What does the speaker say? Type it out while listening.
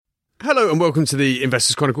Hello and welcome to the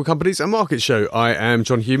Investors Chronicle Companies and Markets Show. I am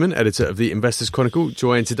John Human, editor of the Investors Chronicle,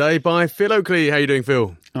 joined today by Phil Oakley. How are you doing,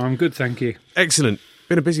 Phil? I'm good, thank you. Excellent.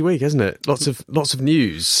 Been a busy week, hasn't it? Lots of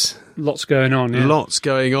news. Lots going on, yeah. Lots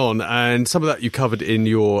going on, and some of that you covered in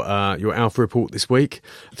your Alpha report this week.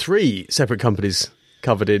 3 separate companies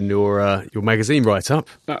covered in your magazine write-up.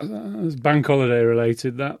 That was bank holiday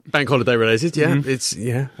related, that. Bank holiday related, yeah. Mm-hmm. It's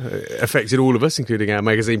affected all of us, including our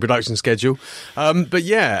magazine production schedule. And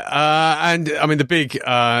I mean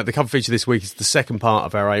the cover feature this week is the second part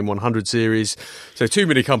of our AIM 100 series. So too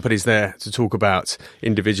many companies there to talk about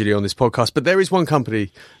individually on this podcast, but there is one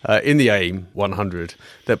company in the AIM 100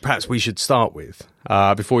 that perhaps we should start with.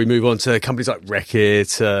 Before we move on to companies like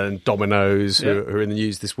Reckitt and Domino's, who are in the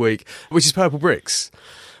news this week, which is Purple Bricks,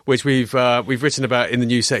 which we've written about in the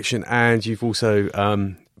news section, and you've also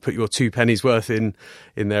put your 2 pennies worth in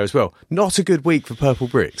there as well. Not a good week for Purple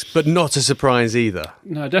Bricks, but not a surprise either.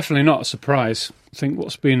 No, definitely not a surprise. I think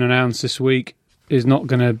what's been announced this week is not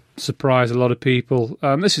going to surprise a lot of people.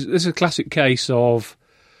 This is a classic case of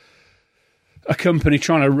a company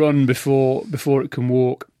trying to run before it can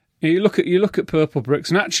walk. You look at Purple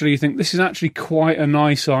Bricks, and actually you think this is actually quite a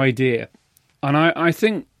nice idea, and I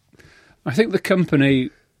think the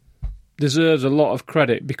company deserves a lot of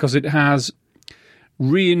credit because it has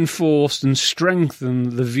reinforced and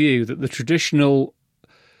strengthened the view that the traditional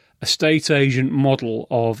estate agent model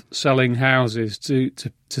of selling houses to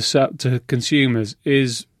consumers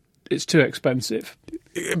it's too expensive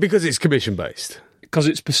Because it's commission based. Because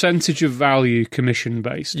it's percentage of value commission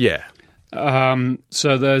based. Yeah.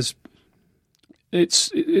 So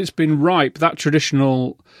it's been ripe. That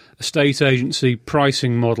traditional estate agency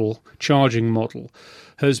pricing model, charging model,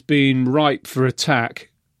 has been ripe for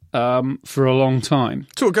attack for a long time.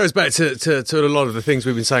 So it goes back to a lot of the things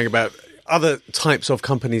we've been saying about other types of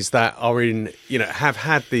companies that are in, have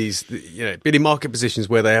had these, been in market positions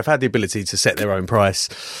where they have had the ability to set their own price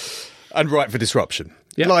and ripe for disruption.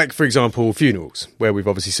 Yep. Like, for example, funerals, where we've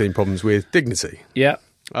obviously seen problems with Dignity. Yeah.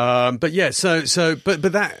 But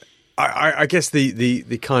that, I guess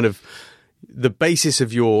the kind of the basis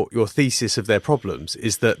of your thesis of their problems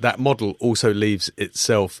is that model also leaves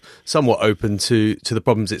itself somewhat open to the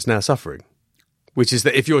problems it's now suffering, which is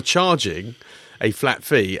that if you're charging a flat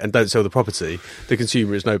fee and don't sell the property, the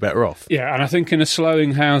consumer is no better off. Yeah, and I think in a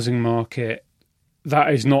slowing housing market,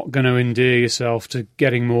 that is not going to endear yourself to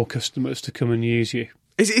getting more customers to come and use you.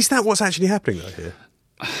 Is that what's actually happening though here?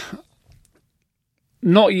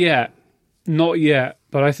 Not yet.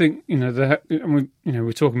 But I think we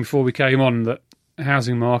were talking before we came on that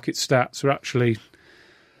housing market stats are actually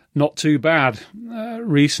not too bad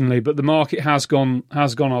recently, but the market has gone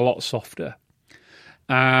a lot softer,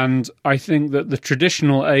 and I think that the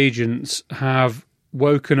traditional agents have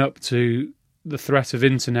woken up to the threat of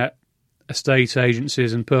internet estate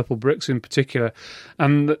agencies and Purple Bricks in particular,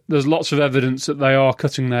 and there's lots of evidence that they are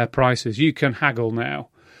cutting their prices. You can haggle now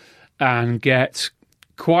and get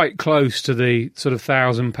quite close to the sort of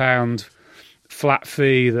 £1,000 flat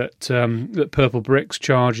fee that Purple Bricks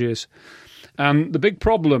charges. And the big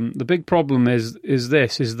problem is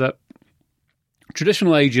that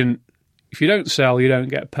traditional agent, if you don't sell, you don't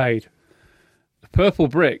get paid. Purple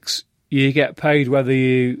Bricks, you get paid whether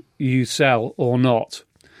you sell or not.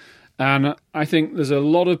 And I think there's a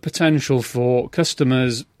lot of potential for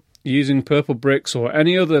customers using Purple Bricks or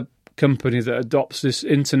any other company that adopts this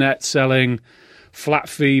internet selling flat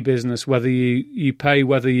fee business, whether you pay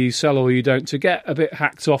whether you sell or you don't, to get a bit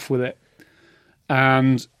hacked off with it.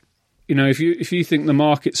 And if you think the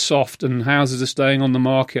market's soft and houses are staying on the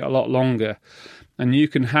market a lot longer, and you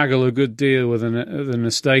can haggle a good deal with an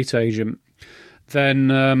estate agent,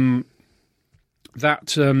 then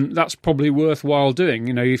that's probably worthwhile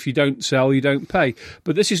doing. If you don't sell, you don't pay.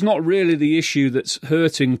 But this is not really the issue that's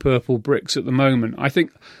hurting Purple Bricks at the moment. I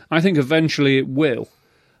think eventually it will.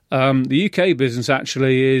 The UK business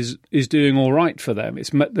actually is doing all right for them.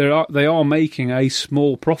 They are making a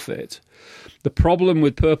small profit. The problem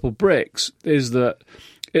with Purple Bricks is that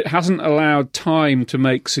it hasn't allowed time to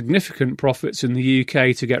make significant profits in the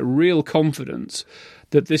UK to get real confidence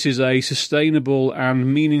that this is a sustainable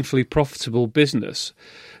and meaningfully profitable business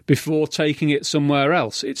before taking it somewhere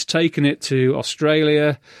else. It's taken it to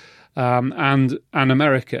Australia and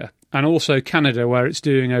America, and also Canada, where it's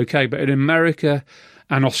doing okay. But in America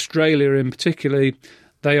and Australia in particular,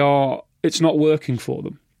 it's not working for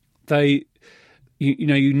them.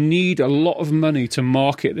 You need a lot of money to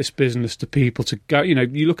market this business to people to go.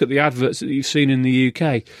 You look at the adverts that you've seen in the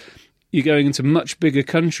UK. You're going into much bigger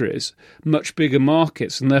countries, much bigger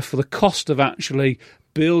markets, and therefore the cost of actually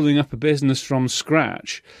building up a business from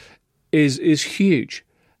scratch is huge.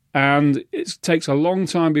 And it takes a long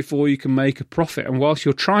time before you can make a profit. And whilst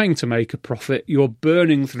you're trying to make a profit, you're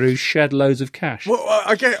burning through shed loads of cash. Well,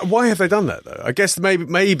 I guess, why have they done that though? I guess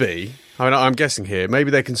maybe. I mean, I'm guessing here.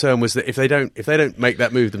 Maybe their concern was that if they don't make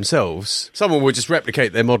that move themselves, someone would just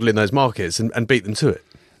replicate their model in those markets and beat them to it.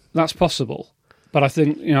 That's possible, but I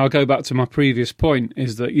think I'll go back to my previous point: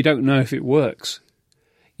 is that you don't know if it works.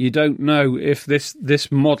 You don't know if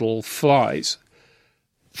this model flies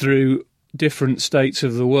through different states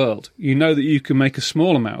of the world. You know that you can make a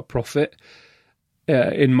small amount of profit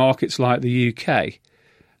in markets like the UK,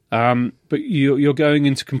 but you're going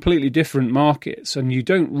into completely different markets, and you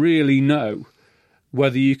don't really know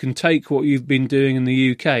whether you can take what you've been doing in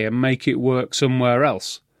the UK and make it work somewhere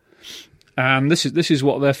else. And this is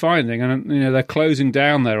what they're finding, and they're closing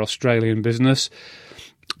down their Australian business.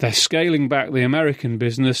 They're scaling back the American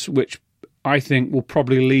business, which I think will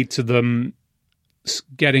probably lead to them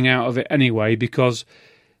getting out of it anyway, because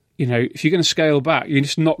if you're going to scale back, you're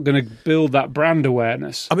just not going to build that brand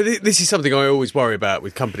awareness. I mean, this is something I always worry about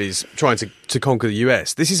with companies trying to conquer the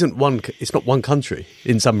US. This isn't it's not one country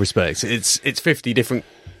in some respects. It's 50 different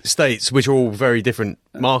states, which are all very different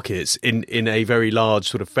markets in a very large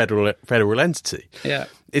sort of federal entity. Yeah,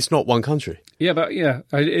 it's not one country. Yeah, but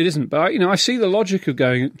it isn't. But I see the logic of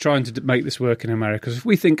trying to make this work in America. If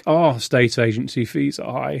we think our state agency fees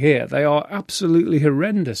are high here, they are absolutely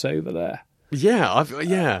horrendous over there. Yeah,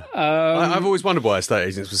 I've always wondered why estate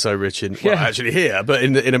agents were so rich actually here, but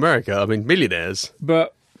in America, I mean, millionaires.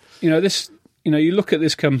 But you look at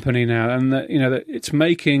this company now, and that it's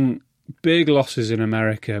making big losses in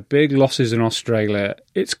America, big losses in Australia.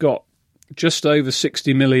 It's got just over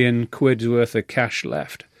 60 million quid worth of cash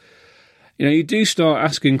left. You do start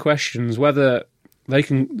asking questions whether they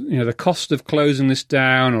can, the cost of closing this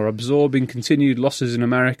down or absorbing continued losses in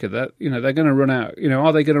America, that, they're going to run out,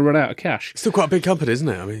 are they going to run out of cash? Still quite a big company, isn't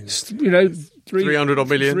it? I mean, 300 odd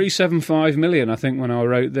million. 375 million, I think, when I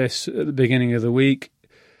wrote this at the beginning of the week.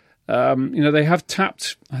 They have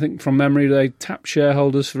tapped, I think from memory, they tapped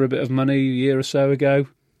shareholders for a bit of money a year or so ago.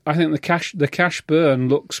 I think the cash burn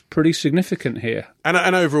looks pretty significant here.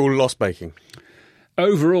 And overall loss-making.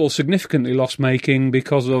 Overall, significantly loss-making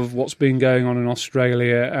because of what's been going on in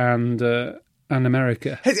Australia and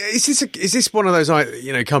America. Is this one of those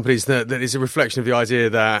companies that is a reflection of the idea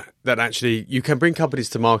that actually you can bring companies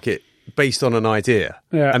to market based on an idea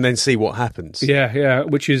and then see what happens? Yeah,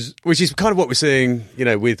 which is kind of what we're seeing,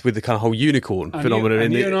 with the kind of whole unicorn phenomenon.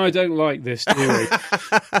 You and I don't like this, do we?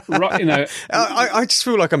 Right, I just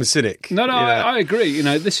feel like I'm a cynic. No, I agree.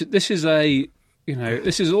 This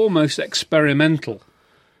is almost experimental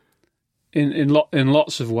in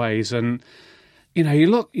lots of ways, and you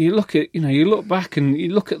look back and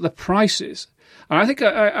you look at the prices. And I think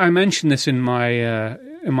I mentioned this in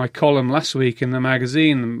my column last week in the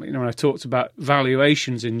magazine. When I talked about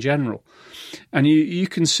valuations in general, and you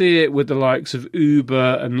can see it with the likes of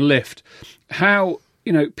Uber and Lyft, how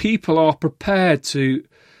people are prepared to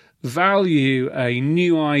value a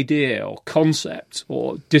new idea or concept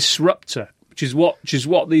or disruptor, which is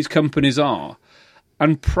what these companies are,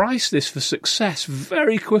 and price this for success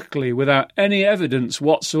very quickly without any evidence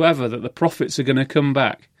whatsoever that the profits are going to come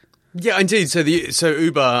back. Yeah, indeed. So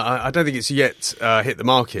Uber, I don't think it's yet hit the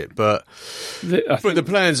market, but the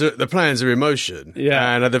plans are in motion.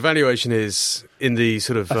 Yeah, and the valuation is in the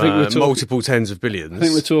sort of multiple tens of billions. I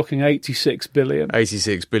think we're talking 86 billion.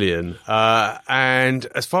 86 billion. And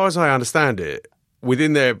as far as I understand it,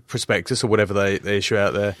 within their prospectus or whatever they issue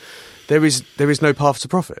out there is no path to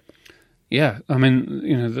profit. Yeah, I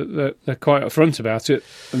mean, they're quite upfront about it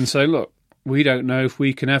and say, look, we don't know if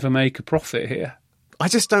we can ever make a profit here. I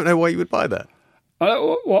just don't know why you would buy that.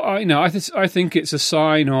 I think it's a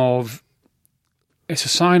sign of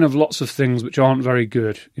lots of things which aren't very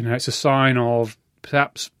good. It's a sign of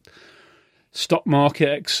perhaps stock market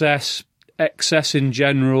excess in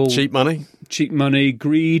general, cheap money,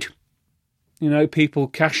 greed. People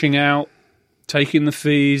cashing out, taking the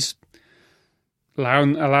fees,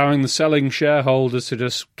 allowing the selling shareholders to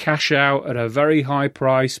just cash out at a very high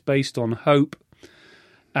price based on hope.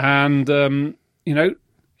 And,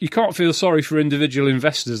 you can't feel sorry for individual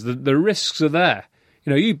investors. The risks are there.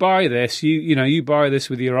 You buy this, you buy this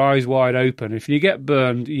with your eyes wide open. If you get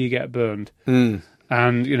burned, you get burned. Mm.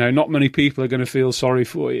 And, not many people are going to feel sorry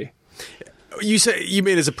for you. You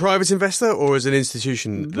mean as a private investor or as an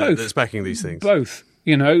institution that's backing these things? Both.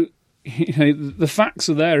 The facts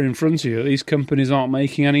are there in front of you. These companies aren't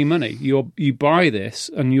making any money. You buy this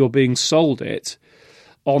and you're being sold it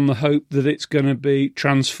on the hope that it's going to be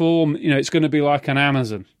transformed. It's going to be like an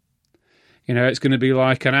Amazon. It's going to be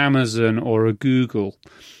like an Amazon or a Google,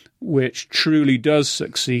 which truly does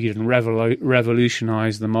succeed and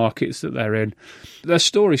revolutionise the markets that they're in, they're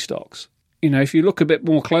story stocks. You know, if you look a bit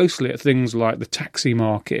more closely at things like the taxi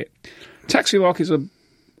market's a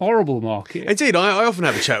horrible market. Indeed, I often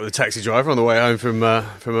have a chat with a taxi driver on the way home from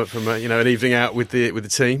an evening out with the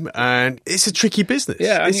team, and it's a tricky business.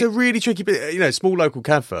 Yeah, it's a really tricky business. You know, small local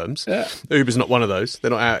cab firms. Yeah. Uber's not one of those. They're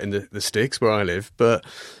not out in the sticks where I live, but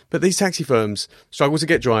these taxi firms struggle to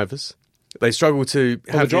get drivers. They struggle to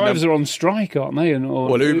have the drivers are on strike, aren't they?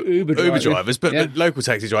 Uber drivers, but the local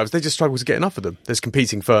taxi drivers, they just struggle to get enough of them. There's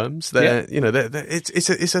competing firms. It's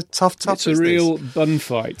a tough It's business. a real bun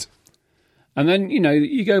fight. And then, you know,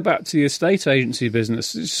 you go back to the estate agency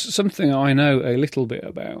business. It's something I know a little bit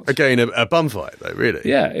about. Again, a bum fight, though, really.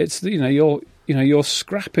 Yeah, it's you're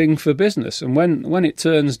scrapping for business, and when it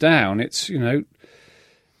turns down, it's you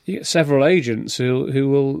get several agents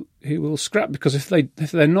who will scrap, because if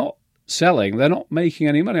they're not selling, they're not making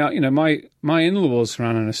any money. You know, my in-laws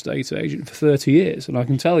ran an estate agent for 30 years, and I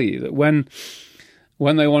can tell you that when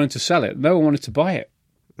they wanted to sell it, no one wanted to buy it.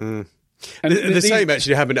 Mm. And the same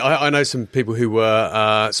actually happened. I know some people who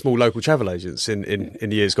were small local travel agents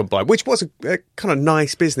in years gone by, which was a kind of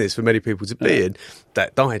nice business for many people to be in.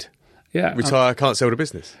 That died. Yeah, retire, can't sell the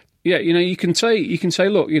business. Yeah, you know, you can say,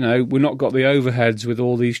 look, you know, we've not got the overheads with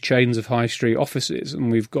all these chains of high street offices,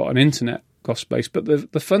 and we've got an internet cost base, but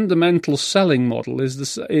the fundamental selling model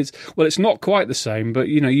it's not quite the same, but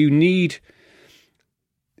you know, you need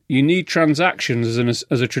transactions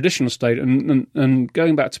as a traditional estate, and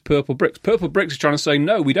going back to Purple Bricks is trying to say,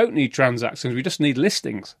 no, we don't need transactions, we just need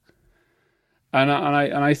listings. And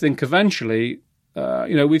I think eventually,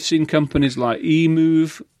 we've seen companies like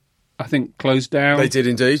eMove, I think, closed down. They did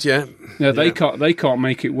indeed, yeah. Yeah, they can't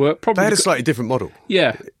make it work. Probably they had a slightly different model.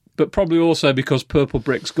 Yeah, but probably also because Purple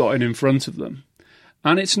Bricks got in front of them.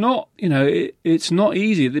 And it's not, it's not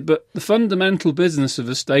easy. But the fundamental business of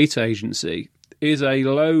a estate agency is a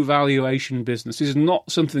low valuation business. It's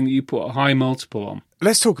not something that you put a high multiple on.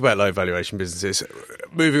 Let's talk about low valuation businesses.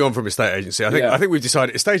 Moving on from estate agency, I think we've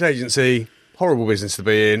decided estate agency, horrible business to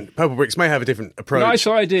be in. Purple Bricks may have a different approach. Nice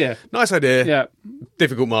idea. Yeah.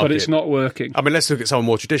 Difficult market. But it's not working. I mean, let's look at someone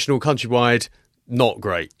more traditional, Countrywide, not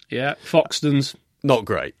great. Yeah. Foxtons. Not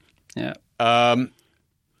great. Yeah.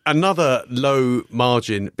 Another low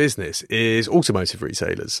margin business is automotive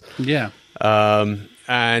retailers. Yeah.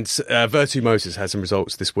 And Vertu Motors had some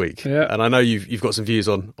results this week. Yeah. And I know you've got some views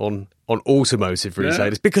on automotive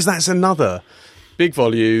retailers, because that's another big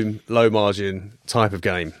volume, low margin type of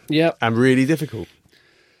game. Yeah. And really difficult.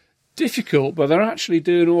 Difficult, but they're actually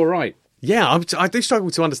doing all right. Yeah, I do struggle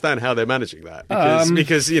to understand how they're managing that,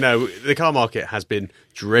 because the car market has been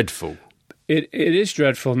dreadful. It is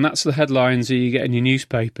dreadful, and that's the headlines that you get in your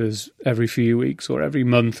newspapers every few weeks or every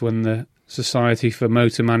month when the Society for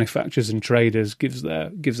Motor Manufacturers and Traders gives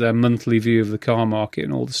their monthly view of the car market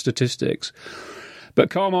and all the statistics. But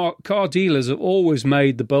car dealers have always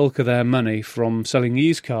made the bulk of their money from selling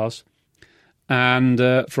used cars and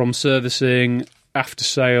from servicing, after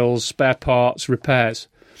sales, spare parts, repairs.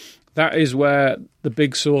 That is where the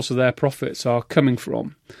big source of their profits are coming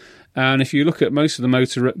from. And if you look at most of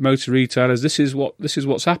the motor retailers, this is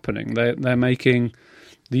what's happening. They're making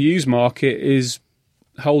the used market is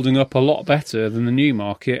holding up a lot better than the new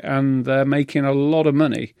market, and they're making a lot of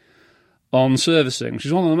money on servicing, which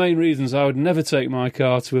is one of the main reasons I would never take my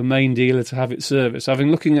car to a main dealer to have it serviced.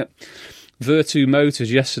 Having looking at Vertu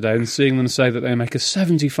Motors yesterday and seeing them say that they make a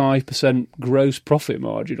 75% gross profit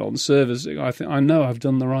margin on servicing, I know I've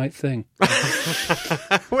done the right thing.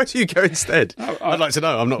 Where do you go instead? I'd like to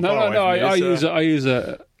know. I'm not far away from you. I use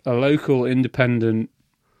a local independent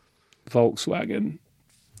Volkswagen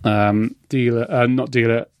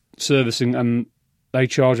dealer servicing, and they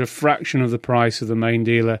charge a fraction of the price of the main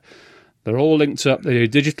dealer. They're all linked up. They do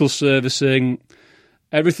digital servicing.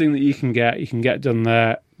 Everything that you can get done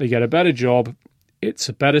there. They get a better job. It's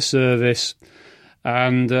a better service,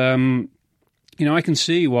 and I can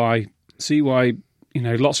see why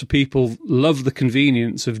lots of people love the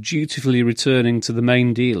convenience of dutifully returning to the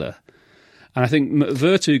main dealer. And I think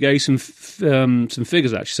Vertu gave some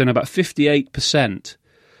figures actually, saying about 58%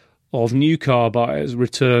 of new car buyers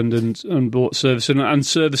returned and bought servicing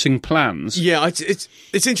plans. Yeah,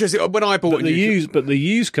 it's interesting. When I bought the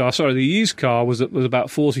used car was about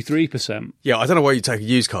 43%. Yeah, I don't know why you take a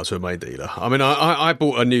used car to a main dealer. I mean, I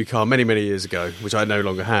bought a new car many years ago, which I no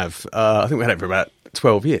longer have. I think we had it for about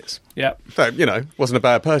 12 years. Yeah, so wasn't a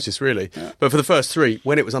bad purchase really. Yeah. But for the first 3,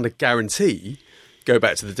 when it was under guarantee, go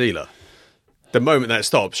back to the dealer. The moment that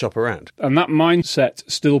stops, shop around. And that mindset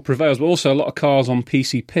still prevails. But also a lot of cars on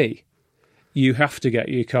PCP, you have to get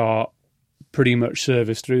your car pretty much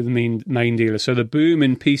serviced through the main dealer. So the boom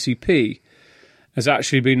in PCP has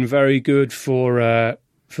actually been very good for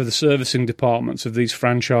the servicing departments of these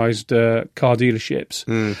franchised car dealerships.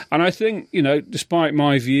 And I think, despite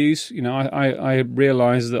my views, I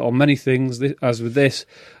realise that on many things, as with this,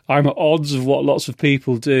 I'm at odds of what lots of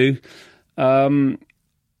people do.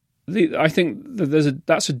 I think that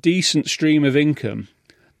that's a decent stream of income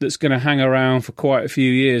that's going to hang around for quite a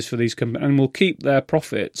few years for these companies, and will keep their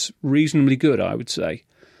profits reasonably good, I would say.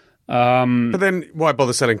 But then why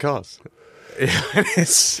bother selling cars?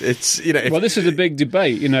 it's well, this is a big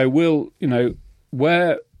debate.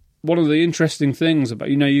 Where one of the interesting things about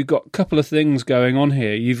you've got a couple of things going on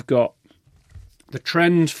here. You've got the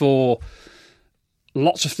trend for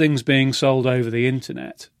lots of things being sold over the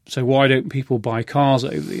internet. So why don't people buy cars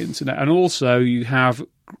over the internet? And also you have,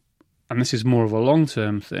 and this is more of a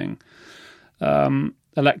long-term thing,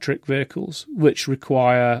 electric vehicles, which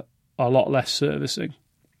require a lot less servicing,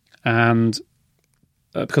 and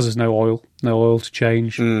because there's no oil to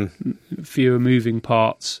change, fewer moving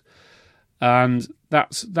parts, and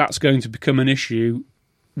that's going to become an issue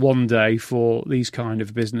one day for these kind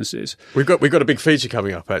of businesses. We've got a big feature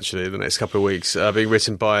coming up actually in the next couple of weeks, being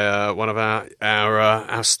written by one of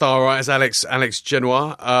our star writers, Alex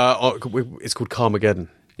Genois. It's called Carmageddon.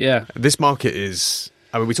 Yeah, this market is.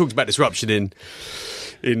 I mean, we talked about disruption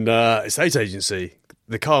in estate agency.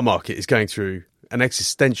 The car market is going through an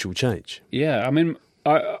existential change. Yeah, I mean,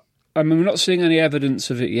 we're not seeing any evidence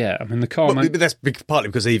of it yet. I mean, the car... But that's partly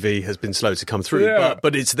because EV has been slow to come through,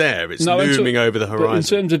 but it's there. It's looming over the horizon. But in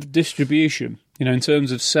terms of distribution, in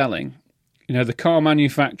terms of selling, the car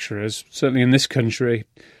manufacturers, certainly in this country,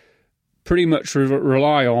 pretty much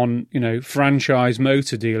rely on, franchise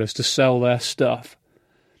motor dealers to sell their stuff.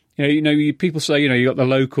 People say, you got the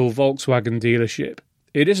local Volkswagen dealership.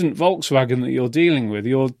 It isn't Volkswagen that you're dealing with.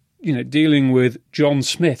 You're, dealing with John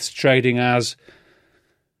Smith's trading as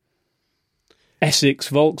Essex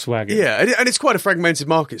Volkswagen. Yeah, and it's quite a fragmented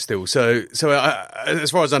market still. So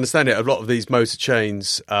as far as I understand it, a lot of these motor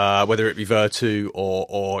chains, whether it be Vertu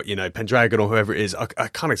or Pendragon or whoever it is, are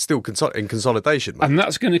kind of still in consolidation. And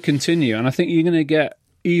that's going to continue. And I think you're going to get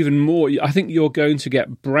even more. I think you're going to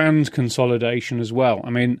get brand consolidation as well.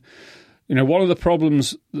 I mean, one of the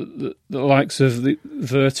problems that the likes of the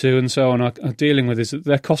Vertu and so on are dealing with is that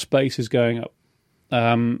their cost base is going up.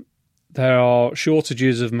 There are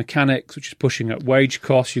shortages of mechanics, which is pushing up wage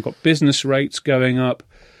costs. You've got business rates going up.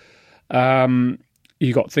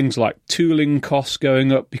 You've got things like tooling costs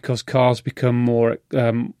going up because cars become more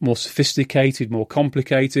sophisticated, more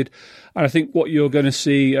complicated. And I think what you're going to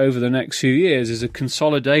see over the next few years is a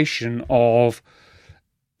consolidation of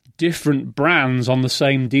different brands on the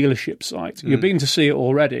same dealership site. You're beginning to see it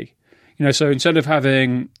already. So instead of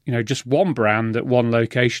having, just one brand at one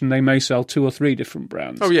location, they may sell 2 or 3 different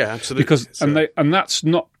brands. Oh yeah, absolutely. And that's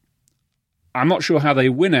not. I'm not sure how they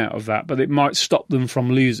win out of that, but it might stop them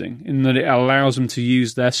from losing in that it allows them to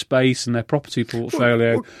use their space and their property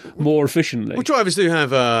portfolio more efficiently. Well, drivers do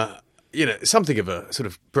have something of a sort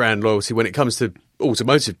of brand loyalty when it comes to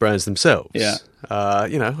automotive brands themselves. Yeah. I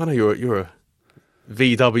know you're a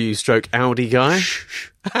VW / Audi guy.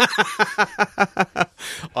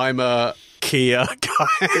 I'm a Kia guy.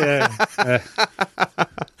 Yeah.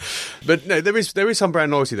 But no, there is some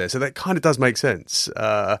brand loyalty there, so that kind of does make sense.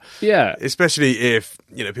 Yeah, especially if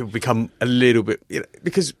people become a little bit,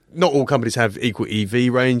 because not all companies have equal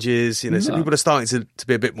EV ranges. So people are starting to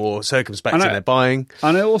be a bit more circumspect in their buying.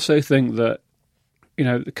 And I also think that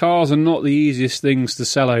the cars are not the easiest things to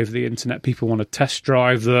sell over the internet. People want to test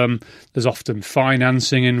drive them. There's often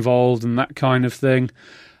financing involved and that kind of thing.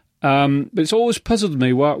 But it's always puzzled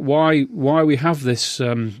me why we have this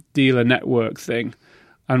dealer network thing.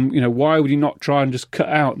 And, why would you not try and just cut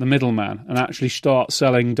out the middleman and actually start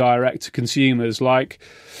selling direct to consumers like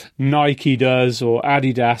Nike does or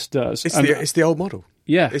Adidas does? It's the old model.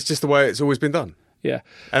 Yeah. It's just the way it's always been done. Yeah.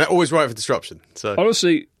 And always right for disruption. So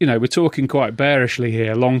honestly, we're talking quite bearishly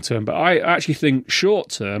here long term, but I actually think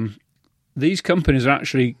short term, these companies are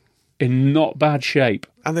actually in not bad shape.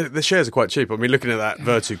 And the shares are quite cheap. I mean, looking at that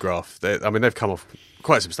Vertu graph, they've come off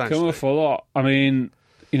quite substantially. Come off a lot. I mean,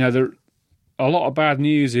 a lot of bad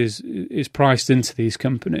news is priced into these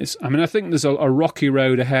companies. I mean, I think there's a rocky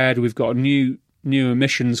road ahead. We've got new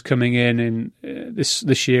emissions coming in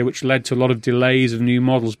this year, which led to a lot of delays of new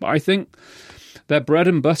models. But I think their bread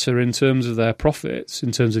and butter in terms of their profits,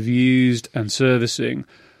 in terms of used and servicing,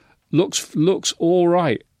 looks all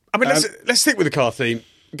right. I mean, let's stick with the car theme.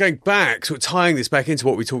 going back, sort of tying this back into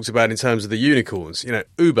what we talked about in terms of the unicorns,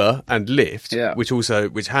 Uber and Lyft,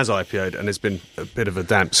 which has IPO'd and has been a bit of a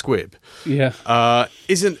damp squib. Yeah.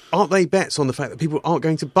 Aren't they bets on the fact that people aren't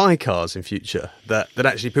going to buy cars in future? That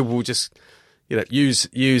actually people will just use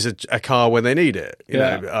a car when they need it.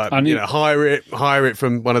 Hire it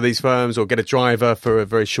from one of these firms or get a driver for a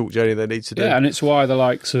very short journey they need to do. Yeah, and it's why the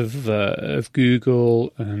likes of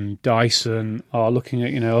Google and Dyson are looking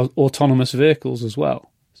at autonomous vehicles as well.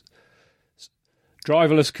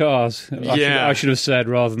 Driverless cars. I should have said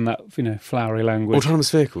rather than that flowery language.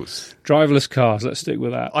 Autonomous vehicles. Driverless cars. Let's stick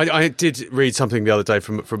with that. I did read something the other day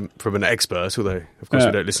from an expert, although of course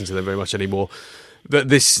we don't listen to them very much anymore. That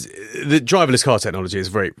the driverless car technology is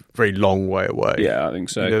a very, very long way away. Yeah, I think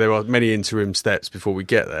so. There are many interim steps before we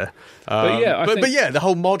get there. But the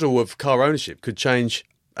whole model of car ownership could change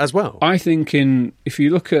as well. I think if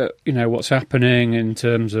you look at what's happening in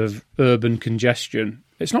terms of urban congestion,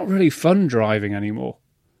 it's not really fun driving anymore.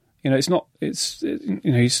 It's not. It's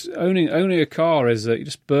owning a car is that it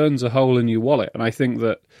just burns a hole in your wallet. And I think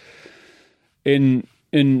that in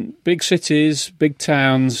big cities, big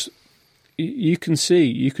towns, you can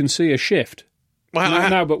see a shift.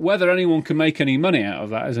 But whether anyone can make any money out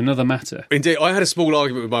of that is another matter. Indeed, I had a small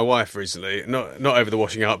argument with my wife recently, not over the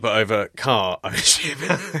washing up, but over car. I mean,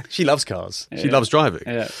 she loves cars. Yeah. She loves driving.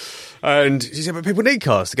 Yeah. And she said, but people need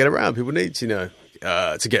cars to get around. People need, to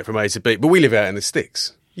get from A to B. But we live out in the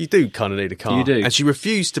sticks. You do kind of need a car. You do. And she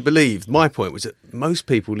refused to believe, my point was that most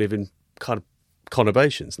people live in kind of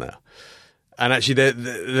conurbations now. And actually,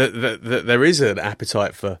 there is an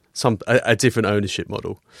appetite for a different ownership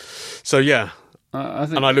model. So yeah, I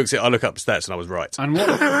look up stats and I was right. And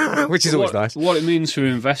which is always nice. What it means for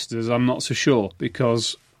investors, I'm not so sure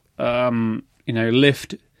because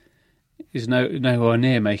Lyft is nowhere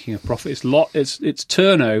near making a profit. Its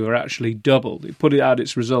turnover actually doubled. It put it out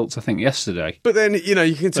its results, I think, yesterday. But then you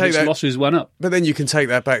can take its losses went up. But then you can take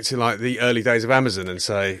that back to like the early days of Amazon and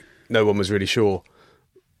say no one was really sure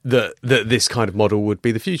that this kind of model would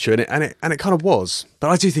be the future, and it kind of was. But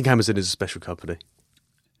I do think Amazon is a special company.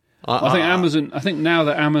 I think now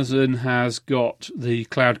that Amazon has got the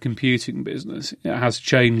cloud computing business, it has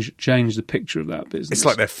changed the picture of that business. It's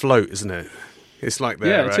like their float, isn't it? It's like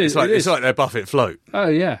their it's like their Buffett float. Oh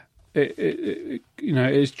yeah, it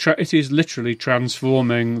is literally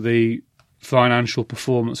transforming the financial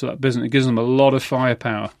performance of that business. It gives them a lot of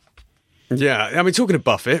firepower. Yeah, I mean, talking of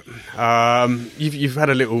Buffett, you've had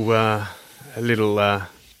a little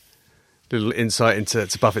insight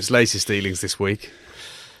into Buffett's latest dealings this week.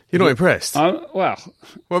 You're not impressed? Well,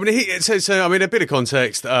 I mean, so I mean, a bit of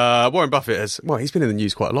context. Warren Buffett he's been in the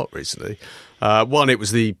news quite a lot recently. One, it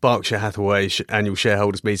was the Berkshire Hathaway annual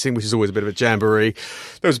shareholders meeting, which is always a bit of a jamboree.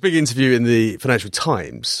 There was a big interview in the Financial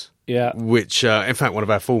Times. Yeah, which in fact one of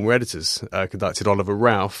our former editors conducted, Oliver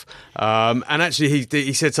Ralph, and actually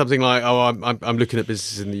he said something like, "Oh, I'm looking at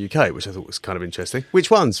businesses in the UK," which I thought was kind of interesting. Which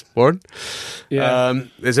ones, Warren? Yeah,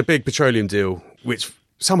 there's a big petroleum deal which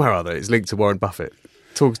somehow or other is linked to Warren Buffett.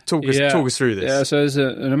 Talk us through this. Yeah, so there's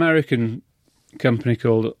an American company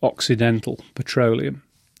called Occidental Petroleum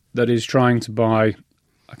that is trying to buy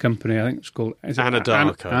a company, I think it's called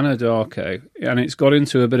Anadarko. Anadarko, and it's got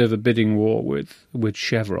into a bit of a bidding war with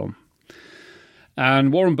Chevron.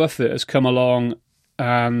 And Warren Buffett has come along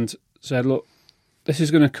and said, "Look, this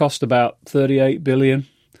is going to cost about $38 billion.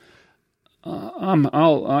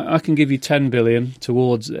 I can give you $10 billion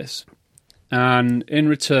towards this, and in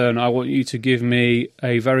return, I want you to give me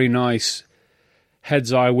a very nice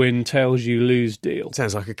heads I win, tails you lose deal."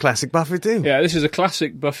 Sounds like a classic Buffett deal. Yeah, this is a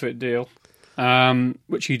classic Buffett deal.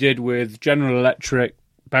 Which he did with General Electric,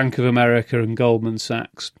 Bank of America and Goldman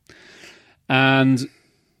Sachs. And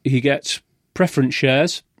he gets preference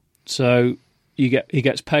shares, so he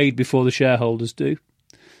gets paid before the shareholders do.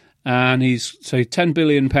 And he's £10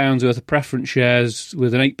 billion worth of preference shares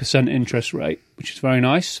with an 8% interest rate, which is very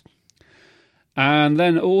nice. And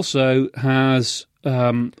then also has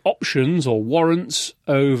options or warrants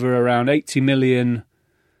over around 80 million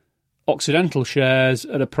Occidental shares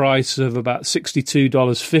at a price of about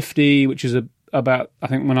 $62.50, which is about, I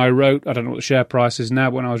think when I wrote, I don't know what the share price is now,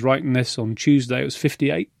 but when I was writing this on Tuesday, it was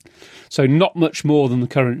 58. So not much more than the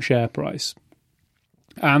current share price.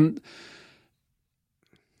 And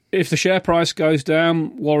if the share price goes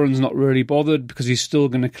down, Warren's not really bothered because he's still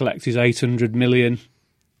going to collect his $800 million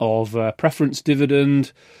of preference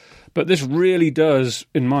dividend. But this really does,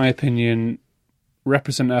 in my opinion,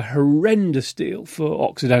 represent a horrendous deal for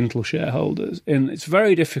Occidental shareholders. And it's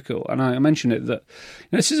very difficult, and I mentioned it, that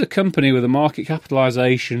this is a company with a market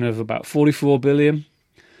capitalisation of about $44 billion.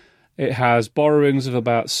 It has borrowings of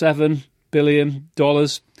about $7 billion. billion,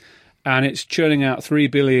 and it's churning out $3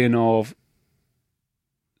 billion of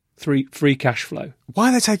free cash flow. Why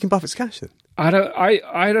are they taking Buffett's cash then? I don't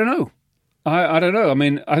know. I don't know. I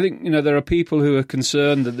mean, I think there are people who are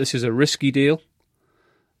concerned that this is a risky deal,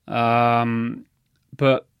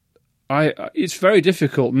 but it's very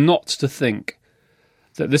difficult not to think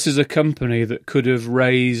that this is a company that could have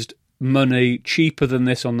raised money cheaper than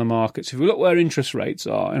this on the markets. If we look where interest rates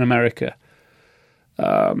are in America,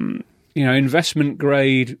 investment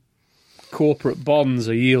grade corporate bonds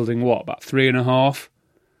are yielding about 3.5%.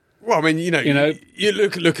 Well, I mean, you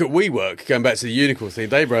look at WeWork, going back to the unicorn thing.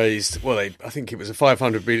 They raised, I think it was a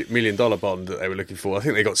 $500 million bond that they were looking for. I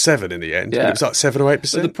think they got 7 in the end. Yeah. It was like 7 or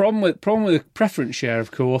 8%. But the problem with preference share,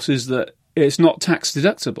 of course, is that it's not tax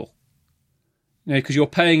deductible. Because you're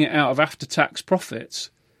paying it out of after-tax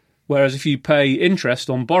profits. Whereas if you pay interest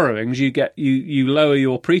on borrowings, you lower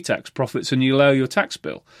your pre-tax profits and you lower your tax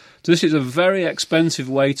bill. So this is a very expensive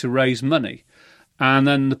way to raise money. And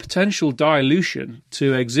then the potential dilution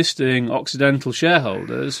to existing Occidental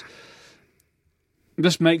shareholders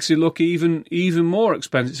just makes it look even more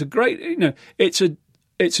expensive. It's a great, it's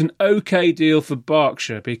an okay deal for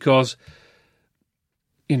Berkshire because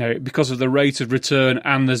of the rate of return,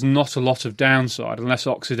 and there's not a lot of downside unless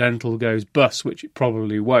Occidental goes bust, which it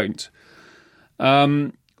probably won't.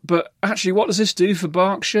 But actually, what does this do for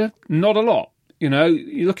Berkshire? Not a lot.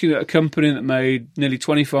 You're looking at a company that made nearly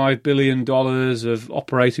 $25 billion of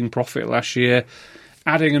operating profit last year.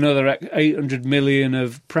 Adding another $800 million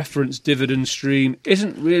of preference dividend stream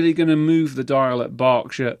isn't really going to move the dial at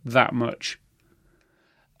Berkshire that much.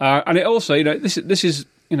 And it also, this is,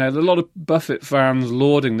 a lot of Buffett fans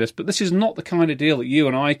lauding this, but this is not the kind of deal that you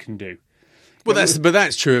and I can do. Well,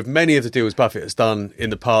 that's true of many of the deals Buffett has done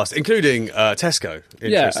in the past, including Tesco,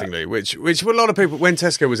 interestingly, which for a lot of people, when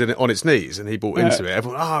Tesco was on its knees and he bought into it,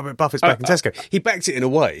 everyone, but Buffett's backing Tesco. He backed it in a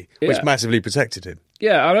way which massively protected him.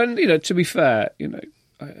 Yeah, and to be fair,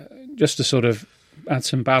 just to sort of add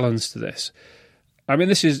some balance to this, I mean,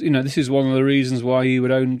 this is one of the reasons why you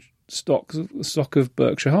would own stock of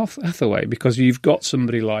Berkshire Hathaway, because you've got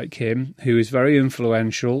somebody like him who is very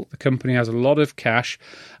influential. The company has a lot of cash,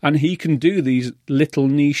 and he can do these little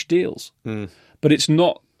niche deals. But it's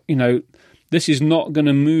not, this is not going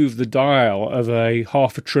to move the dial of a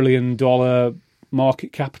 $500 billion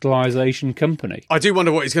market capitalisation company. I do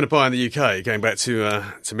wonder what he's going to buy in the UK. Going back to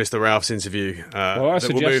Mr. Ralph's interview,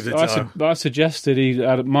 I suggested he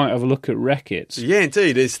might have a look at Reckitt. Yeah,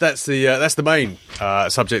 indeed. That's the main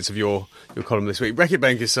subject of your column this week. Reckitt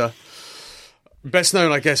Benckiser, best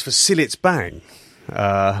known, I guess, for Cillit Bang.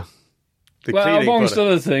 Amongst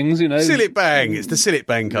other things, Cillit Bang. It's the Cillit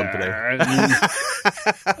Bang company.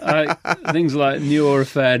 Things like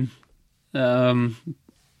Nurofen.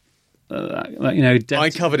 I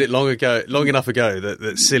covered it long enough ago that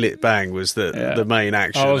Cillit Bang was the main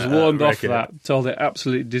action. I was warned off that, told it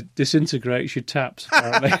absolutely disintegrates your taps,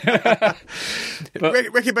 apparently.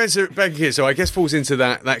 Reckitt Benckiser, so I guess falls into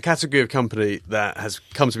that category of company that has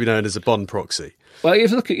come to be known as a bond proxy. Well,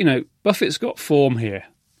 if you look at, Buffett's got form here.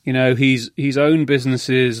 He's owned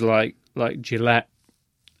businesses like Gillette,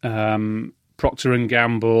 Procter &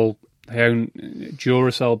 Gamble. They own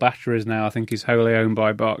Duracell batteries now. I think is wholly owned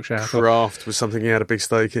by Berkshire. Kraft was something he had a big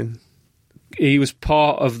stake in. He was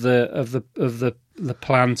part of the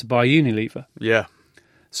plan to buy Unilever. Yeah.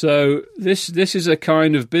 So this is a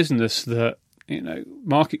kind of business that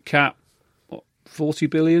market cap $40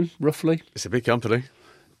 billion roughly. It's a big company.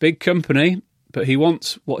 Big company, but he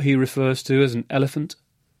wants what he refers to as an elephant.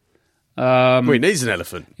 He needs an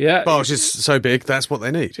elephant. Yeah. Berkshire's so big, that's what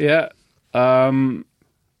they need. Yeah.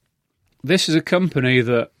 This is a company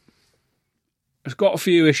that has got a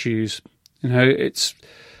few issues. There's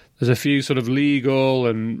a few sort of legal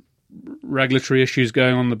and regulatory issues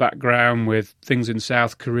going on in the background with things in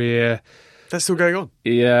South Korea. That's still going on.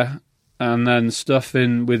 Yeah, and then stuff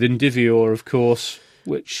with Indivior, of course.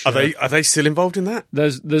 Which are they still involved in that?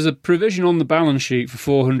 There's a provision on the balance sheet for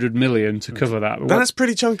 $400 million to cover that. That's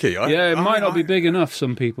pretty chunky. It might not be big enough.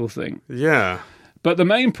 Some people think. Yeah, but the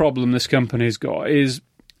main problem this company's got is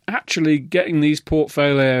actually getting these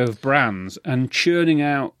portfolio of brands and churning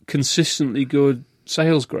out consistently good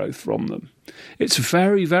sales growth from them. It's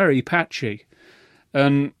very, very patchy.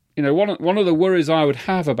 And, one of the worries I would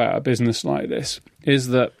have about a business like this is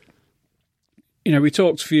that, we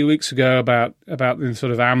talked a few weeks ago about the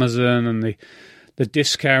sort of Amazon and the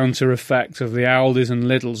discounter effect of the Aldis and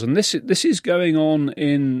Lidls. And this is going on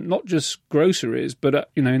in not just groceries, but,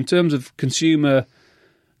 in terms of consumer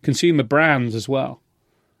brands as well.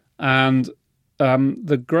 And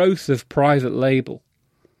the growth of private label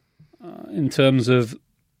in terms of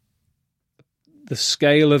the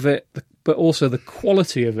scale of it, but also the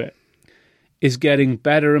quality of it is getting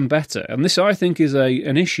better and better. And this, I think, is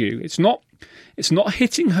an issue. It's not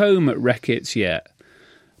hitting home at Reckitt's yet,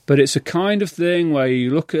 but it's a kind of thing where you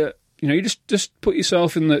look at, you just put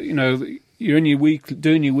yourself in the, you're in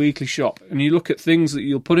doing your weekly shop, and you look at things that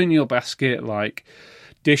you'll put in your basket, like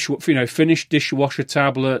finished dishwasher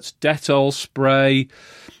tablets, Dettol spray,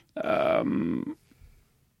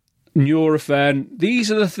 Nurofen. These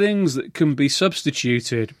are the things that can be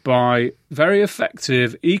substituted by very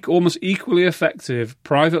effective, almost equally effective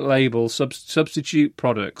private label substitute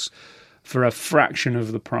products for a fraction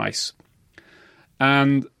of the price.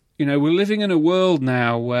 And, we're living in a world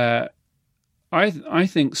now where I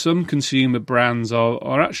think some consumer brands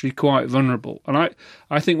are actually quite vulnerable. And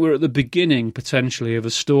I think we're at the beginning, potentially, of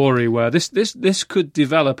a story where this could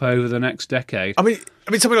develop over the next decade. I mean,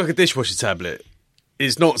 something like a dishwasher tablet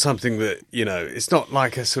is not something that, it's not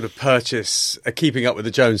like a sort of purchase, a keeping up with the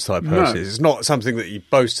Jones type purchase. No. It's not something that you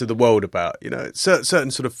boast to the world about. Certain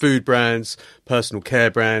sort of food brands, personal care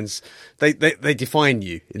brands, they define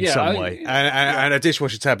you in some way. And a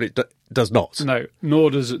dishwasher tablet does not. No, nor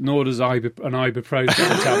does an ibuprofen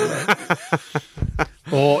tablet.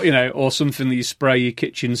 Or something that you spray your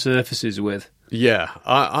kitchen surfaces with. Yeah,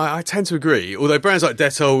 I tend to agree. Although brands like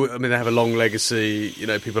Dettol, they have a long legacy.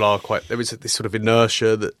 People are there is this sort of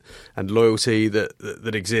inertia and loyalty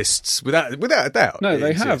that exists without a doubt. No,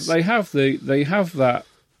 they have that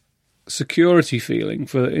security feeling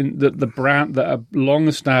that the brand, that a long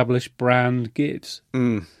established brand gives.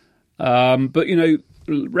 Mm. But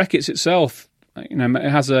Reckitt's itself, it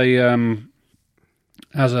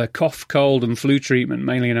has a cough, cold, and flu treatment,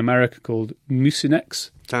 mainly in America, called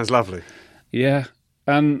Mucinex. Sounds lovely. Yeah,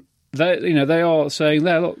 and they are saying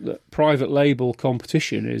there, look, that private label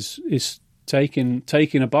competition is taking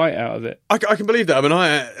a bite out of it. I can believe that.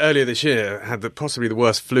 I earlier this year had possibly the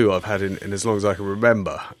worst flu I've had in as long as I can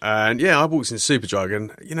remember. And I walked into Superdrug,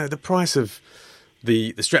 and the price of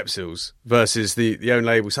the Strepsils versus the own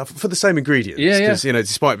label stuff for the same ingredients. Yeah, because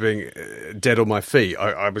despite being dead on my feet,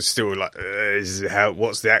 I was still like,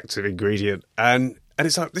 what's the active ingredient? And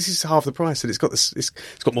it's like, this is half the price, and it's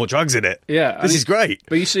got more drugs in it. Yeah, this is great.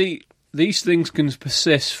 But you see, these things can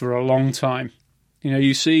persist for a long time.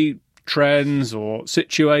 You see trends or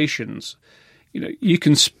situations. You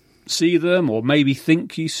can see them, or maybe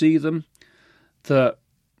think you see them, that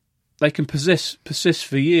they can persist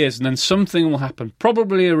for years, and then something will happen,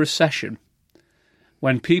 probably a recession,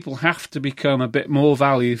 when people have to become a bit more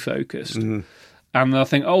value focused, and they'll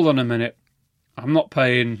think, hold on a minute, I'm not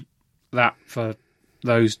paying that for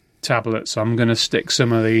those tablets, I'm going to stick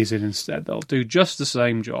some of these in instead. They'll do just the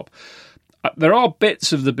same job. There are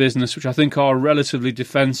bits of the business which I think are relatively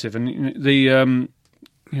defensive, and the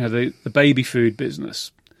baby food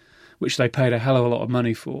business, which they paid a hell of a lot of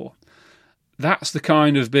money for, that's the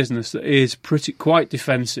kind of business that is quite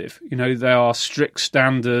defensive. There are strict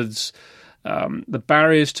standards. The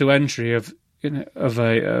barriers to entry of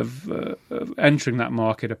entering that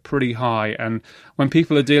market are pretty high, and when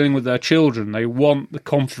people are dealing with their children, they want the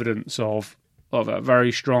confidence of a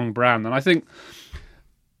very strong brand. And I think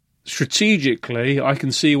strategically, I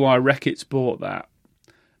can see why Reckitt's bought that,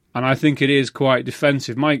 and I think it is quite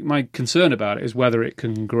defensive. My concern about it is whether it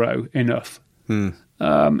can grow enough.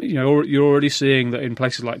 You're already seeing that in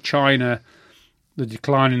places like China, the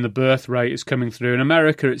decline in the birth rate is coming through. In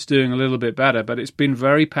America, it's doing a little bit better, but it's been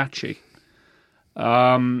very patchy.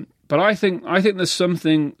 But I think there's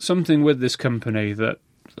something with this company that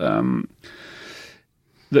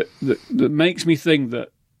makes me think that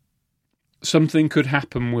something could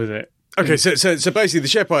happen with it. Okay, so basically the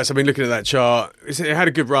share price, looking at that chart, it had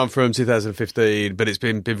a good run from 2015, but it's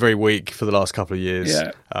been very weak for the last couple of years.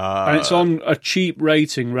 Yeah, and it's on a cheap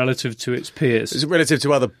rating relative to its peers. It's relative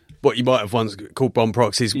to other, what you might have once called bond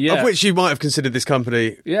proxies, of which you might have considered this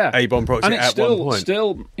company a bond proxy and it's at one point.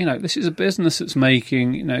 Still, this is a business that's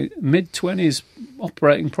making, mid-20s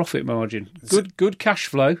operating profit margin. Good cash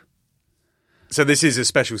flow. So this is a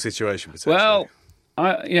special situation, potentially. Well,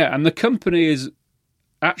 and the company is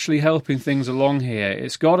actually helping things along here.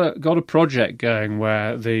 It's got a project going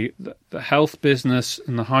where the health business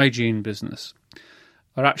and the hygiene business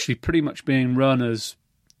are actually pretty much being run as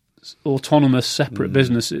autonomous, separate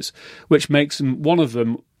businesses, which makes one of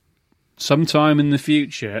them, sometime in the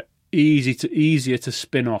future, easier to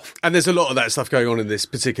spin off. And there's a lot of that stuff going on in this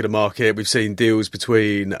particular market. We've seen deals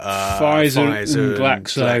between Pfizer and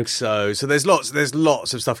Glaxo. So there's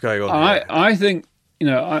lots of stuff going on. I think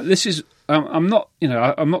this is. I'm not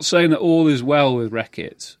saying that all is well with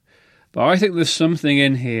Reckitt, but I think there's something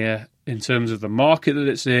in here in terms of the market that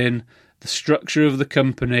it's in, the structure of the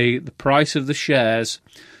company, the price of the shares,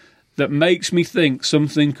 that makes me think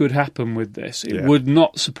something could happen with this. It would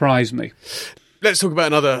not surprise me. Let's talk about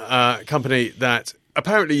another company that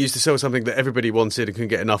apparently used to sell something that everybody wanted and couldn't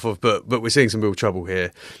get enough of, but we're seeing some real trouble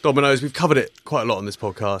here. Domino's, we've covered it quite a lot on this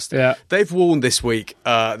podcast. Yeah. They've warned this week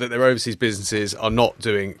that their overseas businesses are not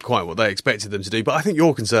doing quite what they expected them to do, but I think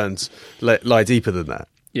your concerns lie deeper than that.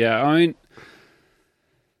 Yeah, I mean,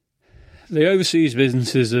 the overseas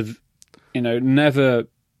businesses have, never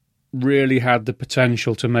really had the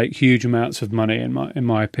potential to make huge amounts of money, in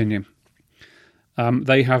my opinion.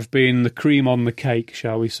 They have been the cream on the cake,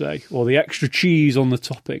 shall we say, or the extra cheese on the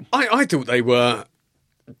topping. I thought they were.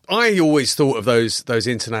 I always thought of those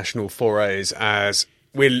international forays as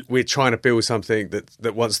we're trying to build something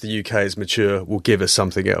that once the UK is mature will give us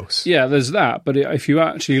something else. Yeah, there's that. But if you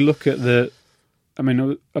actually look at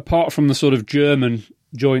apart from the sort of German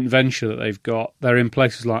joint venture that they've got, they're in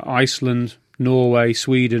places like Iceland, Norway,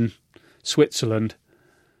 Sweden, Switzerland,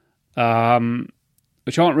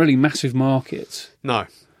 which aren't really massive markets. No.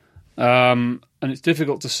 And it's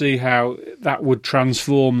difficult to see how that would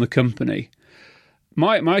transform the company.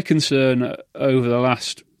 My concern over the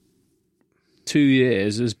last 2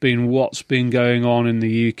 years has been what's been going on in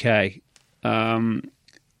the UK. And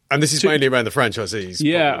this is mainly around the franchisees.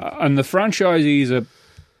 Yeah, problem. And the franchisees are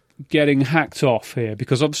getting hacked off here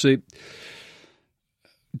because obviously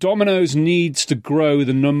Domino's needs to grow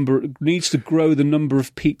the number of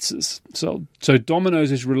pizzas. So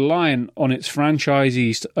Domino's is reliant on its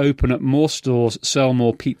franchisees to open up more stores, sell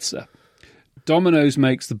more pizza. Domino's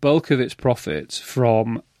makes the bulk of its profits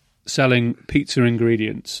from selling pizza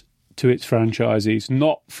ingredients to its franchisees,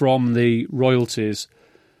 not from the royalties,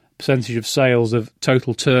 percentage of sales of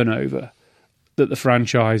total turnover that the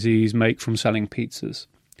franchisees make from selling pizzas.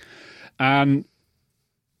 And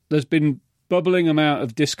there's been bubbling amount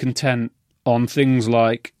of discontent on things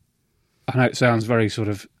like, I know it sounds very sort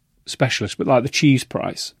of specialist, but like the cheese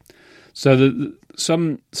price. So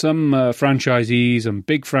some franchisees and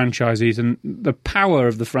big franchisees, and the power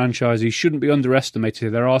of the franchisees shouldn't be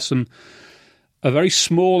underestimated. There are a very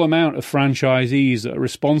small amount of franchisees that are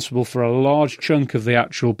responsible for a large chunk of the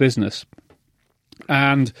actual business.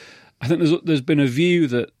 And I think there's been a view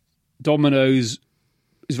that Domino's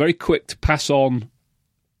is very quick to pass on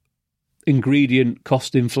ingredient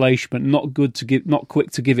cost inflation, but not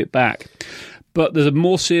quick to give it back. But there's a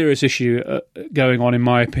more serious issue going on, in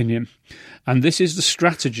my opinion, and this is the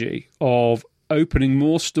strategy of opening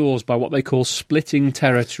more stores by what they call splitting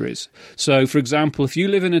territories. So, for example, if you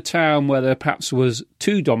live in a town where there perhaps was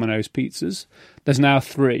 2 Domino's pizzas, there's now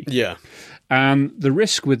 3. Yeah. And the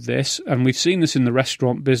risk with this, and we've seen this in the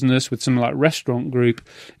restaurant business with something like Restaurant Group,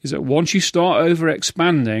 is that once you start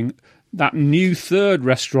over-expanding, that new third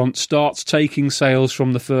restaurant starts taking sales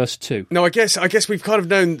from the first 2. No, I guess we've kind of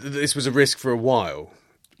known that this was a risk for a while.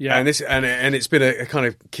 Yeah, and it's been a kind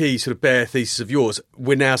of key sort of bear thesis of yours.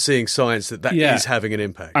 We're now seeing signs that is having an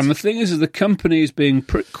impact. And the thing is the company is being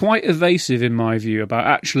quite evasive, in my view, about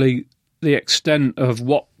actually the extent of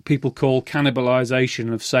what people call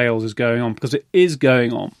cannibalisation of sales is going on, because it is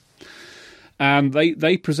going on. And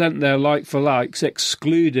they present their like-for-likes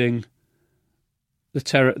excluding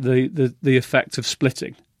the effect of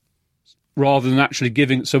splitting, rather than actually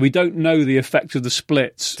giving. So we don't know the effect of the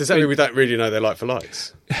splits. Does that mean we don't really know their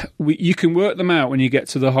like-for-likes? You can work them out when you get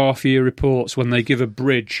to the half-year reports, when they give a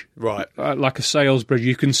bridge, right? Like a sales bridge.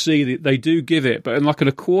 You can see that they do give it, but in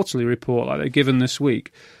a quarterly report like they're given this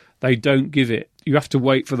week, they don't give it. You have to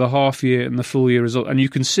wait for the half-year and the full-year result, and you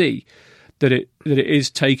can see that it is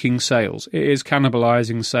taking sales. It is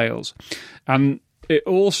cannibalising sales, and it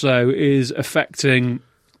also is affecting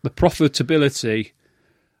the profitability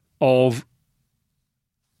of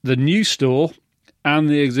the new store and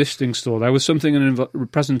the existing store. There was something in a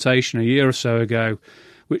presentation a year or so ago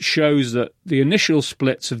which shows that the initial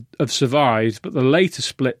splits have survived, but the later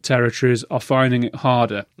split territories are finding it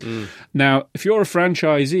harder. Now, if you're a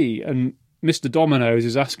franchisee and Mr. Domino's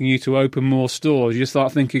is asking you to open more stores, you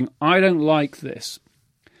start thinking, I don't like this.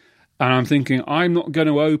 And I'm thinking, I'm not going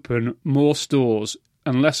to open more stores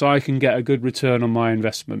unless I can get a good return on my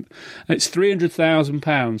investment. And it's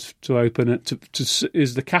 £300,000 to open it,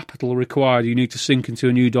 is the capital required you need to sink into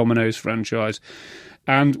a new Domino's franchise.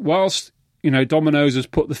 And whilst, Domino's has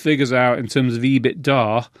put the figures out in terms of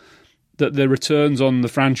EBITDA, that the returns on the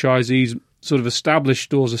franchisees' sort of established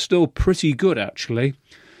stores are still pretty good, actually.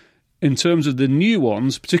 In terms of the new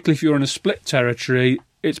ones, particularly if you're in a split territory,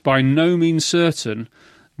 it's by no means certain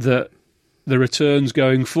that the returns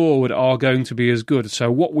going forward are going to be as good.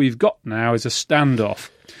 So what we've got now is a standoff.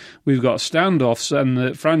 we've got standoffs, and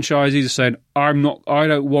the franchisees are saying, I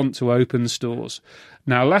don't want to open stores.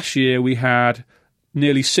 Now, last year we had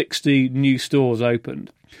nearly 60 new stores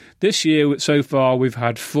opened. This year, so far, we've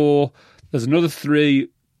had 4. There's another 3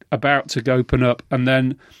 about to open up. And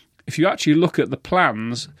then if you actually look at the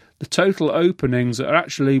plans, the total openings are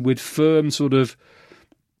actually with firm sort of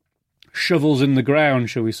shovels in the ground,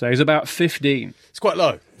 shall we say, is about 15. It's quite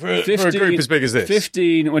low for a group as big as this.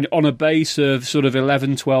 15 on a base of sort of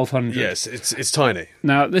 1,100. Yes, it's tiny.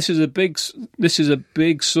 Now, this is a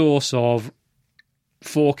big source of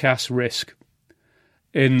forecast risk,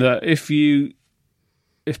 in that if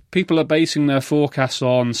people are basing their forecasts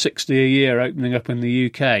on 60 a year opening up in the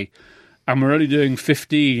UK, and we're only doing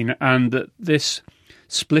 15, and that this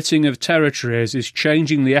splitting of territories is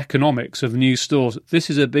changing the economics of new stores, this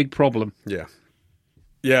is a big problem.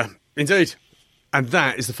 Yeah, indeed. And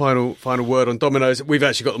that is the final word on Domino's. We've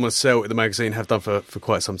actually got them on sale at the magazine, have done for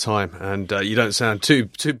quite some time, and you don't sound too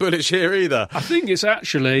bullish here either. I think it's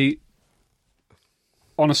actually,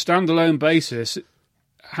 on a standalone basis,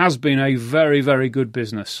 has been a very, very good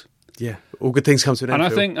business. Yeah, all good things come to an end.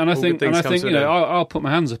 And I think, I'll put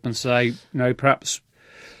my hands up and say, perhaps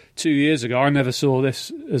 2 years ago I never saw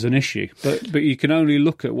this as an issue. But you can only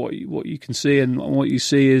look at what you can see, and what you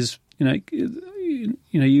see is,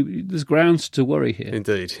 there's grounds to worry here.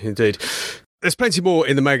 Indeed. There's plenty more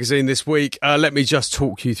in the magazine this week. Let me just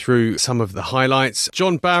talk you through some of the highlights.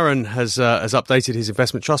 John Barron has updated his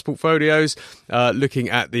investment trust portfolios, looking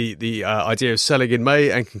at the idea of selling in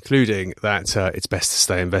May and concluding that it's best to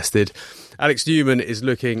stay invested. Alex Newman is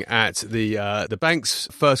looking at the bank's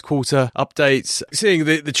first quarter updates, seeing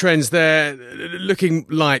the trends there, looking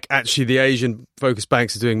like actually the Asian-focused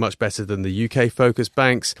banks are doing much better than the UK-focused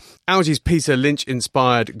banks. Alge's Peter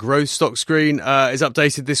Lynch-inspired growth stock screen is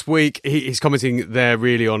updated this week. He's commenting there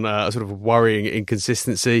really on a sort of worrying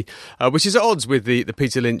inconsistency, which is at odds with the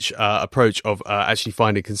Peter Lynch approach of actually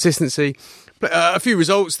finding consistency. A few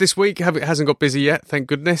results this week. It hasn't got busy yet, thank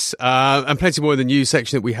goodness. And plenty more in the news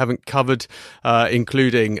section that we haven't covered,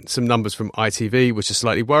 including some numbers from ITV, which are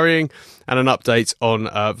slightly worrying, and an update on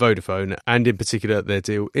Vodafone, and in particular their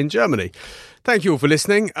deal in Germany. Thank you all for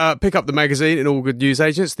listening. Pick up the magazine in all good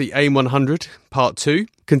newsagents, the AIM 100 Part 2.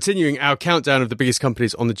 Continuing our countdown of the biggest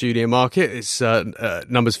companies on the junior market. It's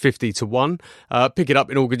numbers 50 to 1. Pick it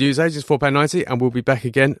up in all good newsagents, £4.90, and we'll be back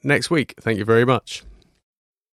again next week. Thank you very much.